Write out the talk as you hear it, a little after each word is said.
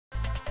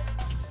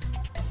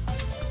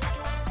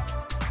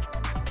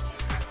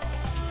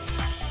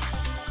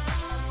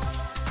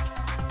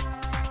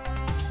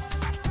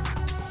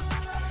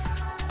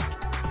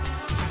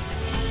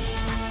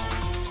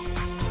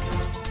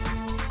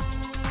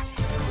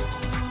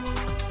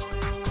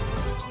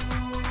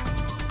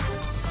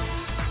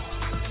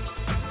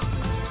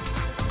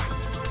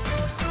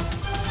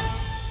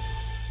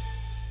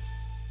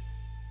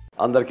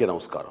అందరికీ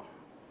నమస్కారం.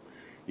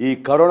 ఈ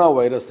కరోనా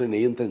వైరస్ని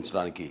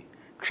నియంత్రించడానికి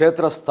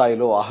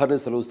క్షేత్రస్థాయిలో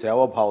అహర్నిశలు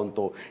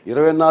సేవాభావంతో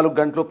 24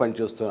 గంటలు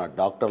పనిచేస్తున్న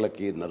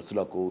డాక్టర్లకి,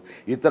 నర్సులకు,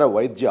 ఇతర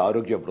వైద్య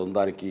ఆరోగ్య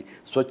బృందానికి,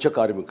 స్వచ్ఛ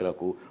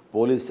కార్మికులకు,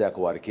 పోలీస్ శాఖ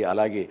వారికి,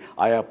 అలాగే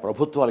ఆయా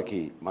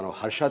ప్రభుత్వాలకి మనం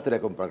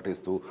హర్షాతిరేకం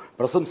ప్రకటిస్తూ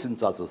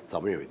ప్రశంసించాల్సిన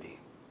సమయం ఇది.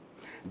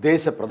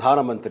 దేశ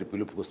ప్రధానమంత్రి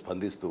పిలుపుకు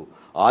స్పందిస్తూ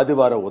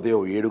ఆదివారం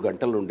ఉదయం 7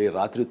 గంటల నుండి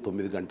రాత్రి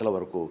 9 గంటల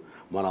వరకు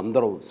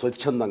మనందరం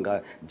స్వచ్ఛందంగా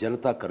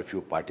జనతా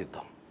కర్ఫ్యూ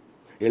పాటిద్దాం.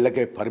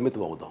 ఇళ్లకే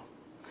పరిమితం అవుదాం.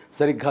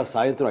 సరిగ్గా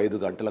సాయంత్రం 5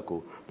 గంటలకు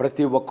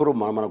ప్రతి ఒక్కరూ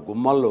మన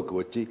గుమ్మాల్లోకి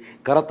వచ్చి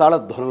కరతాళ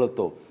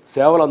ధ్వనులతో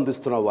సేవలు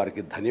అందిస్తున్న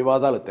వారికి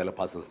ధన్యవాదాలు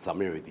తెలపాల్సిన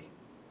సమయం ఇది.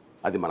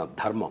 అది మన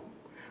ధర్మం.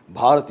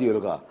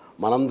 భారతీయులుగా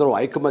మనందరం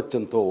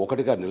ఐకమత్యంతో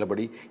ఒకటిగా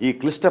నిలబడి ఈ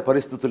క్లిష్ట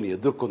పరిస్థితులను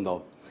ఎదుర్కొందాం.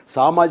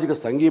 సామాజిక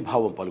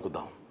సంఘీభావం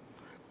పలుకుదాం.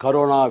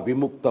 కరోనా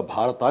విముక్త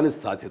భారతాన్ని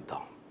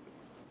సాధిద్దాం.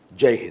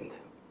 జై హింద్.